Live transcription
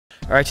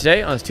Alright,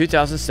 today on this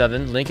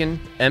 2007 Lincoln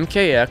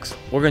MKX,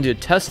 we're going to do a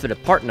test fit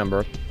of part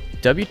number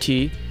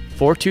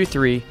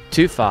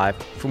WT42325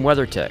 from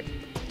WeatherTech.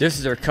 This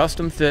is our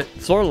custom fit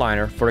floor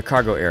liner for the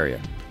cargo area.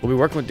 We'll be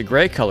working with the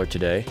gray color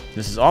today.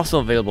 This is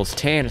also available as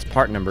tan as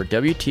part number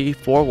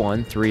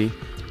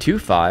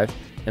WT41325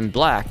 and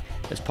black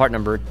as part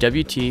number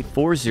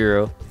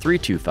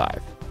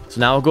WT40325. So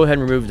now we'll go ahead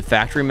and remove the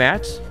factory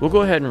mats. We'll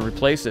go ahead and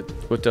replace it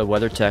with the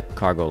WeatherTech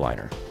cargo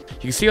liner.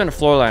 You can see on the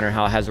floor liner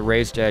how it has a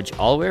raised edge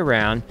all the way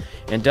around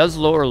and does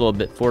lower a little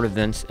bit for the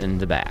vents in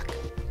the back.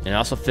 And it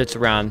also fits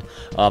around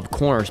the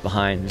corners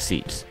behind the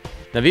seats.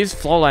 Now these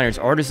floor liners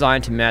are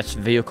designed to match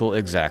the vehicle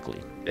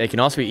exactly. They can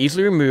also be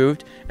easily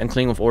removed and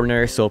cleaned with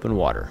ordinary soap and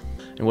water.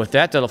 And with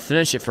that, that'll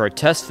finish it for our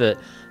test fit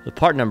with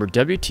part number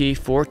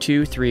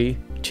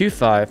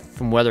WT42325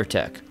 from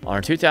WeatherTech on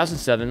our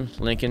 2007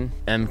 Lincoln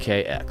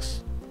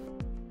MKX.